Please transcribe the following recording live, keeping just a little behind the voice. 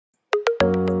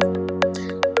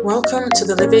Welcome to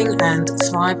the Living and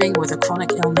Thriving with a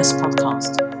Chronic Illness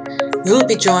podcast. You'll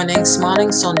be joining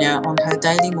Smiling Sonia on her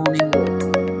daily morning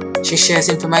walk. She shares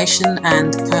information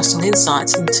and personal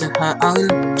insights into her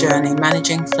own journey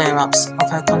managing flare-ups of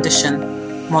her condition,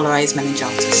 Mollaret's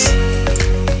meningitis.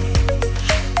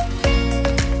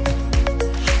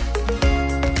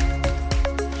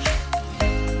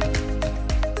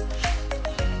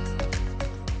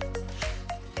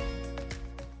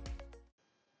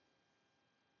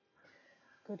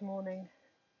 Good morning,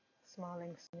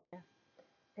 Smiling Sonia.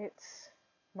 It's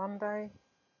Monday,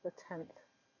 the 10th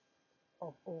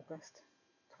of August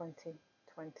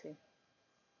 2020.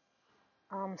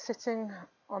 I'm sitting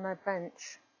on a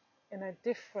bench in a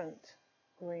different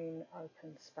green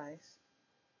open space.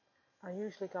 I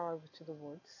usually go over to the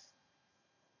woods.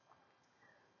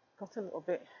 Got a little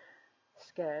bit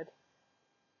scared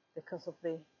because of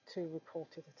the 2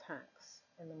 reported attacks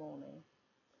in the morning.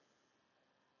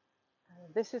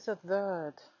 This is a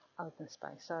third open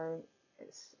space, so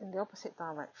it's in the opposite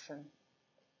direction.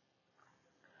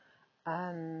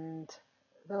 And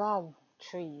there are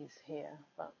trees here,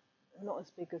 but not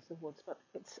as big as the woods, but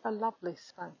it's a lovely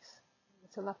space.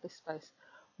 It's a lovely space.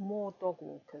 More dog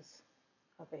walkers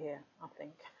over here, I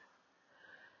think.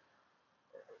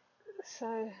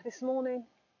 So this morning,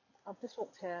 I've just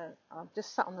walked here. I've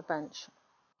just sat on the bench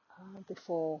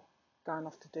before going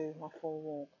off to do my full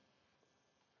walk.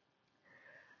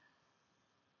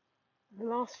 The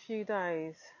last few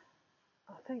days,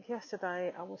 I think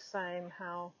yesterday I was saying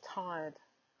how tired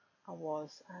I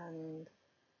was and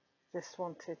just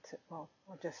wanted to,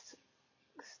 I just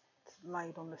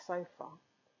laid on the sofa.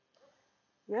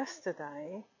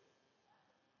 Yesterday,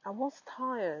 I was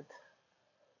tired.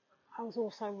 I was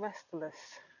also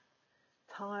restless.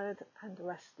 Tired and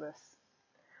restless.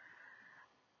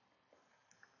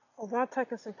 Although I'd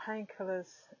taken some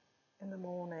painkillers in the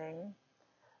morning,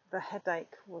 the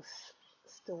headache was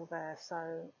still there,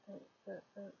 so the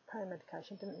pain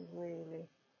medication didn't really,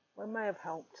 well, it may have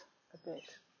helped a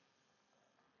bit.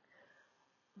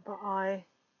 But I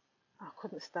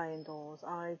couldn't stay indoors.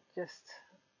 I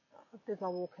did my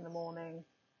walk in the morning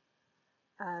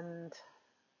and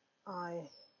I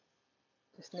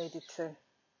just needed to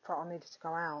go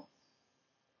out,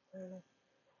 really.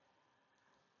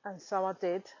 And so I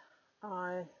did.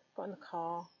 I got in the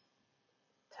car,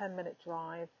 10-minute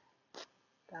drive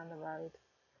down the road,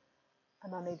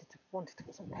 and I wanted to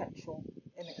put some petrol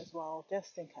in it as well,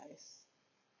 just in case.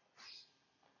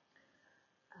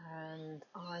 And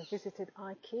I visited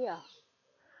IKEA.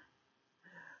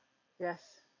 Yes,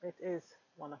 it is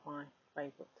one of my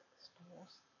favourite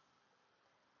stores.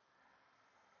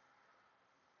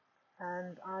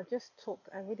 And I just took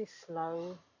a really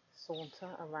slow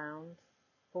saunter around,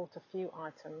 bought a few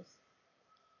items,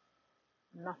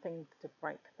 nothing to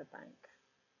break the bank.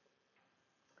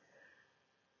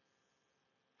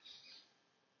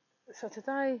 So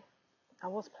today I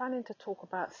was planning to talk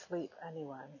about sleep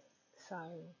anyway, so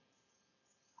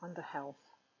under health,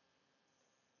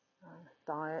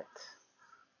 diet,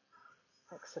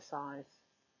 exercise,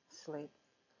 sleep.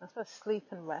 I suppose sleep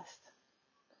and rest,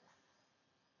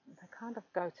 they kind of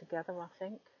go together, I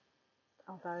think,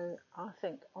 although I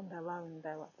think on their own they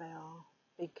are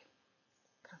big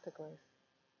categories.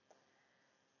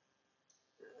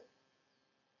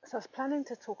 So I was planning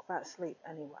to talk about sleep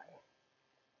anyway.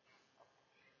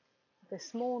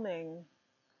 This morning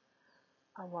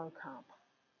I woke up,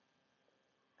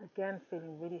 again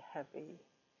feeling really heavy.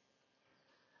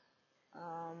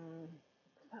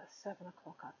 About 7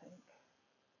 o'clock, I think.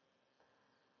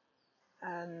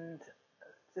 And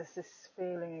there's this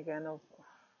feeling again of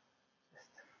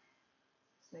just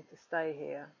need to stay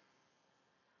here.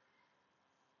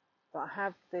 But I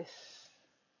have this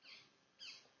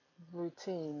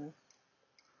routine.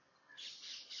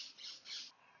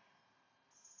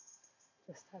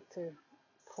 Just had to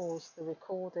pause the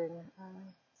recording.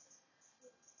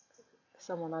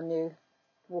 Someone I knew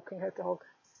walking her dog.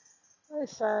 Very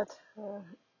sad.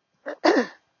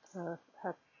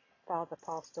 Her father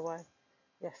passed away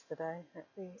yesterday at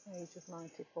the age of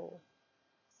 94.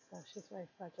 So she's very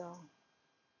fragile.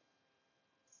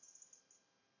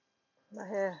 I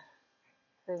hear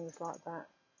things like that.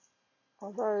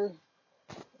 Although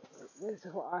this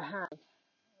is what I have,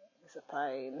 it's a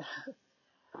pain.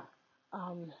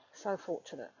 I'm so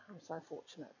fortunate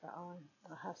that I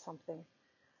have something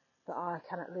that I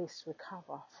can at least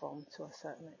recover from to a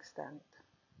certain extent.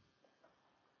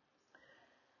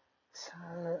 So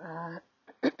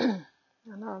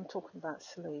I know I'm talking about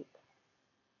sleep,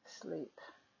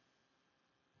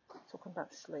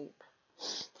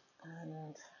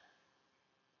 and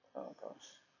oh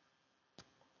gosh,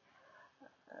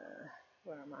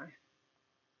 Where am I?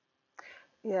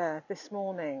 Yeah, this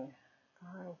morning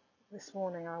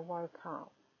I woke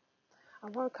up. I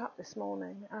woke up this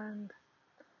morning and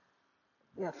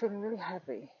feeling really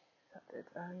heavy. That did,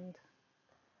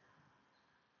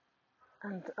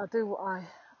 and I do what I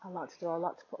like to do. I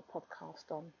like to put a podcast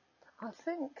on. I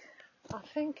think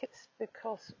it's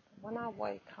because when I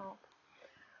wake up,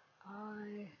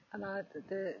 I know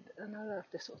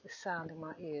this sort of this sound in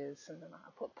my ears, and then I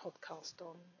put a podcast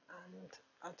on, and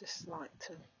I just like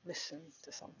to listen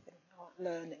to something, I like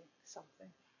learning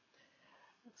something.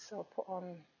 So I put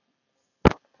on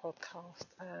a podcast,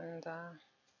 and I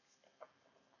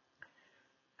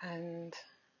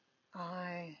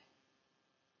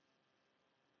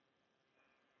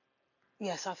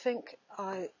think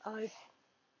I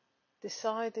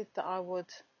decided that I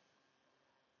would.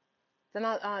 Then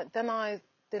I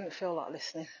didn't feel like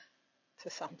listening to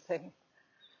something,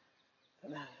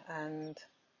 and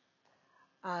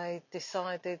I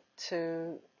decided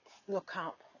to look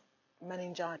up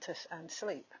meningitis and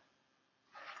sleep.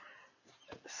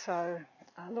 So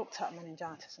I looked up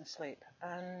meningitis and sleep,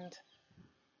 and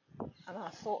I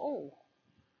thought, oh,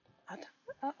 I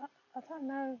don't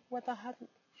know whether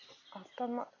I've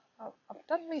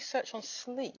done research on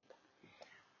sleep,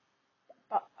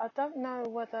 but I don't know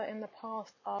whether in the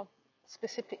past I've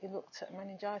specifically looked at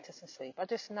meningitis and sleep. I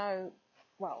just know,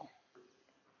 well,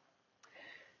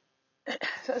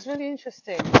 so it's really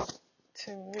interesting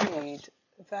to read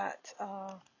that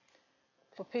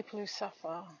for people who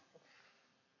suffer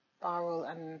viral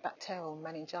and bacterial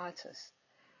meningitis,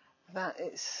 that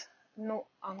it's not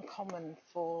uncommon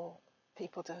for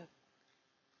people to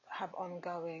have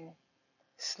ongoing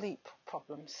sleep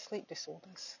problems, sleep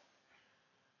disorders.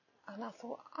 And I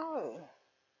thought, oh,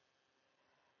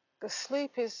 the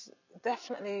sleep is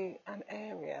definitely an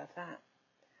area that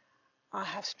I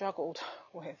have struggled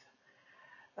with.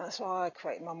 That's why I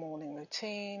create my morning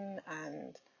routine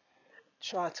and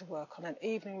try to work on an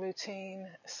evening routine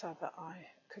so that I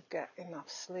could get enough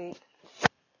sleep.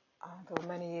 There were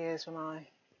many years when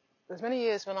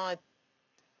I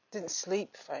didn't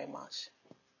sleep very much,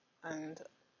 and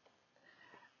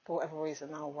for whatever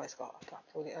reason I always got up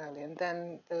really early. And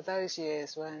then there were those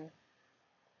years when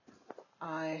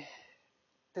I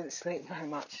didn't sleep very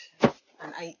much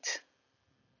and ate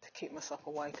to keep myself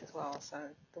awake as well, so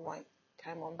the weight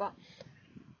came on. But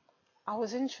I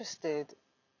was interested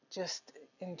just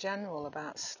in general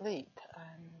about sleep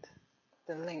and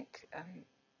the link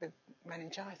with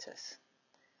meningitis.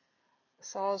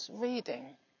 So I was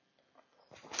reading,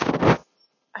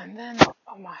 and then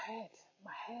my head,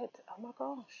 oh my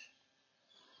gosh,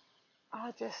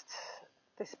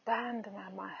 this band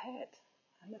around my head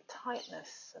and the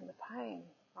tightness and the pain.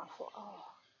 I thought, oh.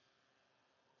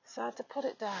 So I had to put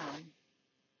it down,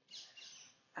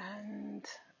 and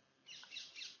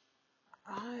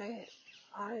I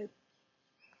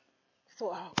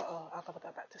thought, oh, I've got to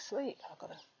go back to sleep. I've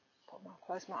got to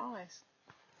close my eyes.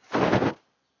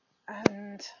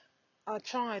 And I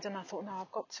tried, and I thought, no,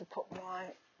 I've got to put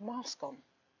my mask on,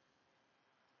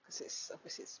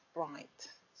 because it's bright.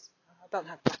 I don't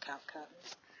have blackout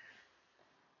curtains.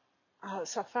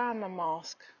 So I found my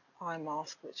eye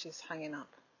mask, which is hanging up,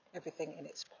 everything in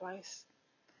its place.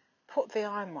 Put the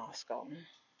eye mask on,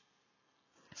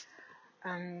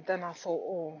 and then I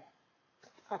thought,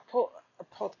 I put a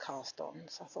podcast on.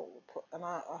 So I thought, I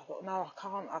thought, no,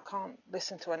 I can't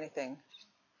listen to anything.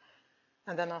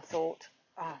 And then I thought,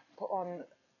 put on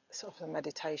sort of a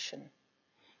meditation,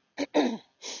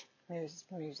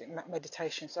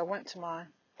 meditation. So I went to my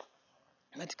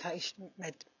medication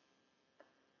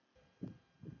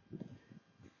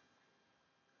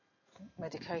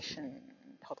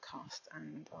podcast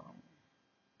and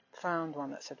found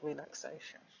one that said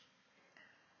relaxation.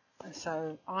 And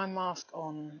so eye mask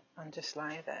on and just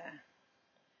lay there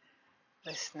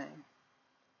listening.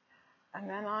 And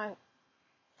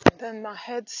then my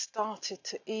head started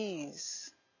to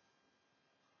ease.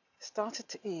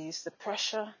 The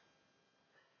pressure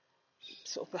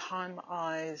sort of behind my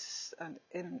eyes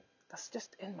and that's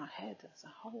just in my head as a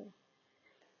whole.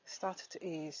 Started to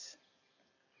ease.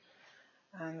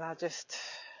 And I just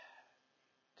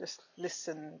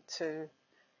listened to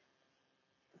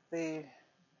the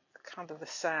kind of the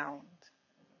sound,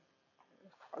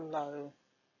 low.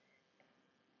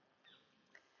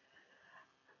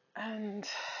 And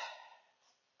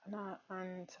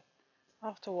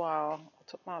after a while,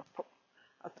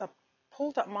 I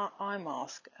pulled up my eye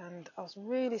mask, and I was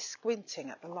really squinting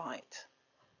at the light.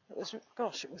 The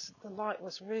light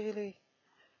was really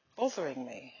bothering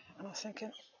me, and I was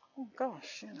thinking, oh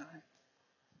gosh,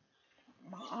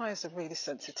 my eyes are really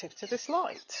sensitive to this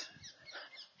light.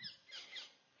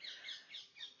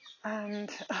 And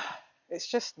it's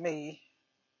just me.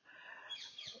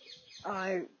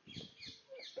 I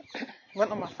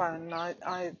went on my phone and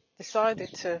I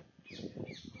decided to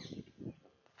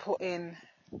put in,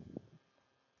 I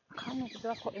can't remember, did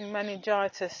I put in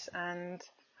meningitis, and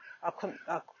I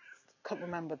couldn't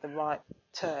remember the right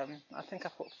term. I think I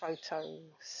put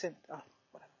whatever.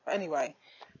 But anyway,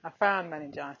 I found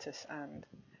meningitis and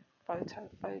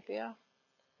photophobia,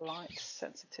 light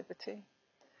sensitivity.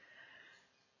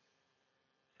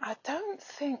 I don't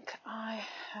think I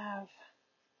have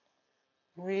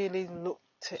really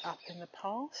looked it up in the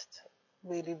past,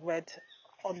 really read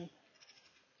on,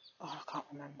 I can't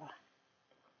remember.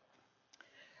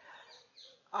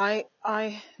 I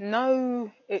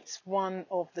know it's one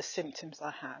of the symptoms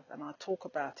I have, and I talk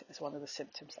about it as one of the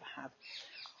symptoms I have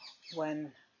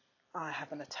when I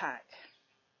have an attack.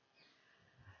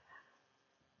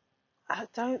 I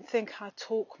don't think I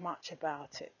talk much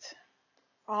about it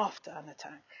after an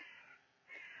attack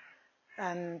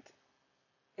and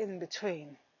in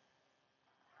between.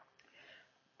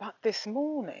 But this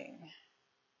morning,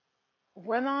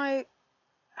 when I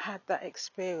had that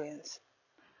experience,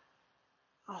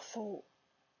 I thought,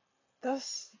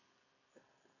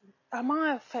 am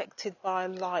I affected by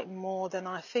light more than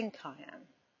I think I am?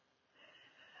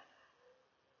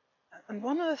 And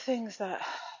one of the things that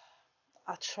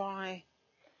I'm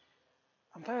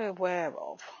very aware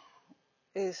of,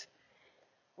 is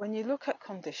when you look at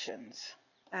conditions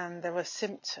and there are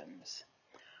symptoms,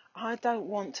 I don't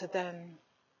want to then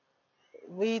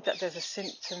read that there's a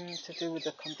symptom to do with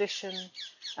the condition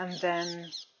and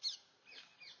then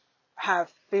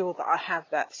feel that I have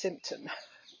that symptom.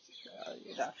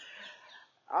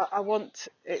 I want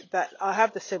it that I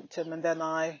have the symptom and then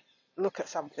I look at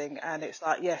something and it's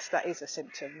like, yes, that is a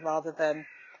symptom, rather than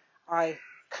I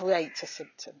create a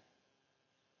symptom.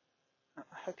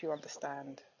 I hope you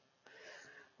understand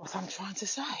what I'm trying to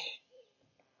say.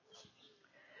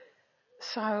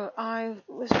 So I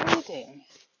was reading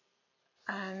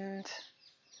and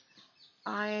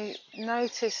I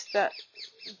noticed that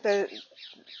the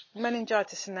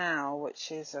Meningitis Now,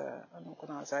 which is an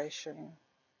organisation,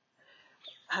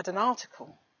 had an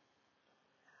article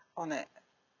on it,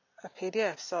 a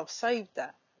PDF, so I've saved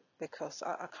that because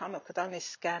I could only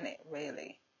scan it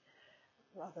really,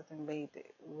 rather than read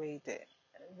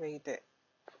it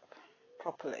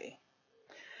properly.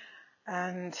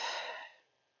 And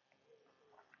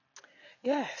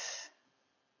yes,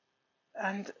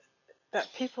 and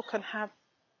that people can have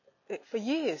it for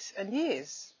years and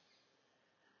years.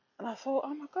 And I thought,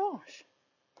 oh my gosh.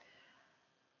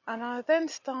 And I then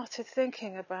started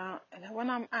thinking about,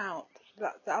 when I'm out,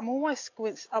 that I'm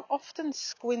often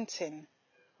squinting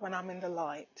when I'm in the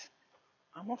light.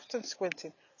 I'm often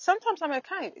squinting. Sometimes I'm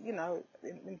okay,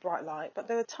 in bright light, but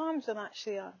there are times when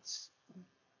actually I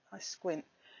squint.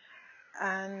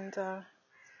 And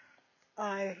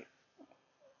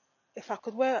if I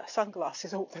could wear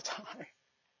sunglasses all the time,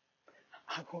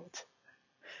 I would,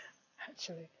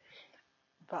 actually.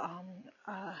 But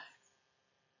I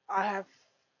have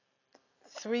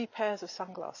 3 pairs of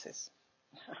sunglasses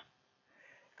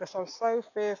because I'm so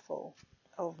fearful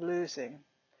of losing,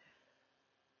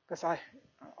 because I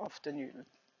often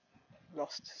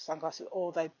lost sunglasses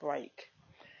or they break.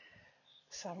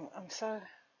 So I'm so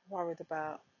worried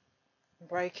about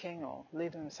breaking or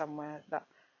leaving them somewhere that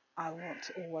I want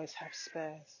to always have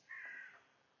spares.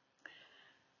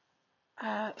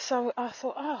 So I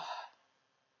thought,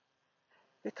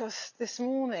 because this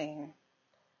morning,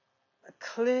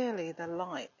 clearly the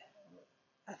light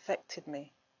affected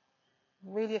me,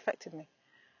 really affected me.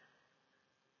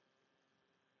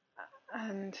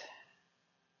 And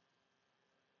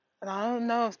I don't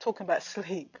know I was talking about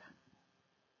sleep,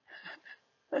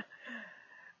 but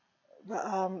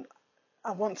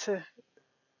I want to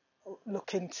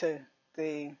look into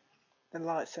the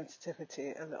light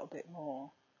sensitivity a little bit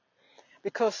more,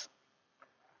 because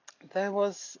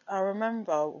I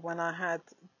remember when I had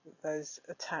those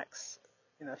attacks,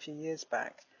 a few years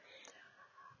back,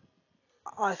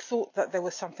 I thought that there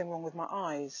was something wrong with my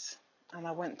eyes, and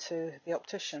I went to the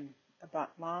optician,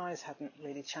 but my eyes hadn't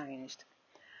really changed.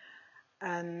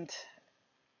 And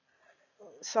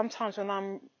sometimes when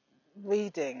I'm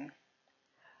reading,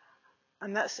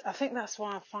 and I think that's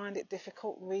why I find it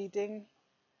difficult reading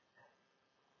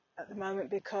at the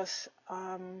moment, because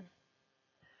I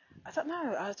don't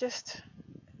know,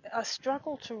 I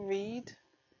struggle to read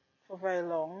for very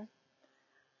long,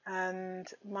 and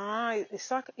my eye, it's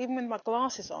like, even with my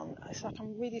glasses on, it's like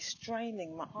I'm really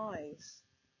straining my eyes.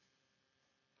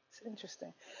 It's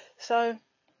interesting. So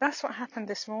that's what happened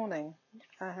this morning,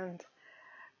 and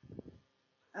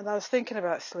And I was thinking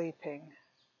about sleeping,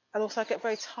 and also I get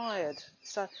very tired.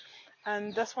 So,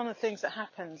 and that's one of the things that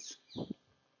happens.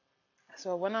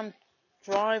 So when I'm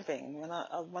driving, when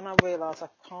I realise I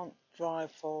can't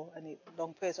drive for any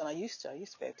long periods, and I used to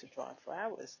be able to drive for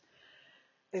hours.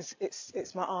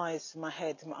 It's my eyes, my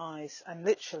head, my eyes, and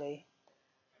literally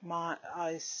my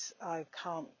eyes.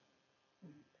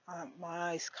 My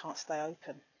eyes can't stay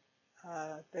open.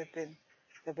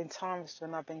 There've been times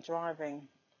when I've been driving,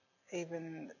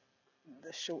 even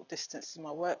the short distance to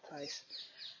my workplace,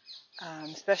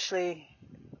 especially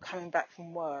coming back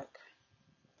from work.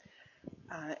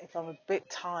 If I'm a bit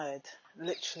tired,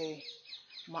 literally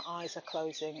my eyes are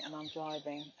closing and I'm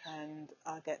driving, and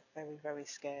I get very, very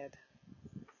scared.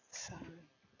 So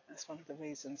that's one of the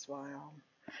reasons why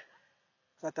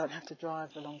I don't have to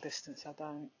drive the long distance. I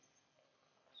don't.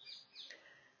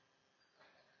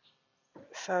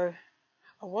 So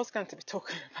I was going to be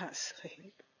talking about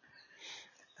sleep.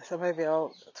 So maybe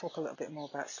I'll talk a little bit more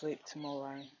about sleep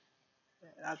tomorrow.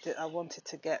 I wanted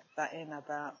to get that in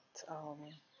about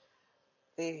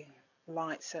the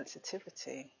light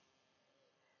sensitivity,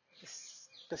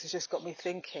 because it's just got me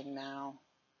thinking now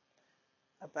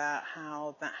about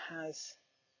how that has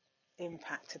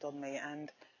impacted on me,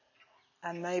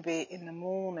 and maybe in the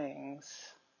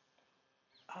mornings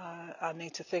I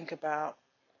need to think about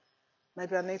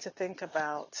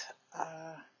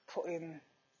putting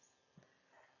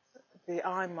the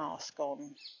eye mask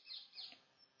on,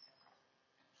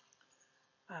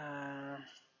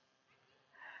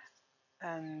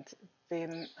 and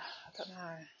being, I don't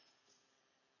know,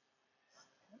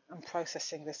 I'm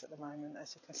processing this at the moment.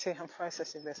 As you can see, I'm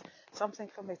processing this. Something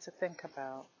for me to think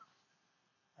about,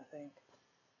 I think.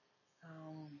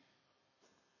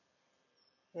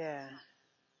 Yeah.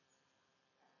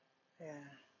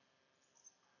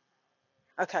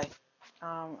 Okay.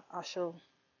 I shall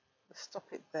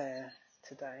stop it there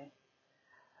today.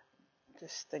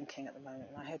 Just thinking at the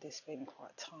moment. My head is feeling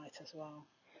quite tight as well.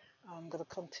 I'm going to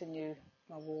continue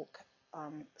my walk,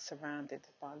 surrounded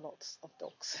by lots of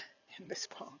dogs in this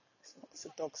park. There's lots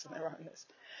of dogs and their owners.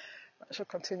 I shall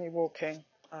continue walking.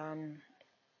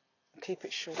 Keep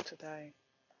it short today,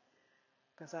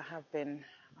 because I have been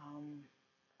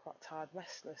quite tired,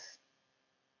 restless.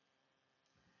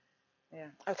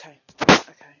 Yeah. Okay.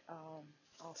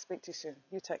 I'll speak to you soon.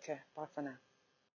 You take care. Bye for now.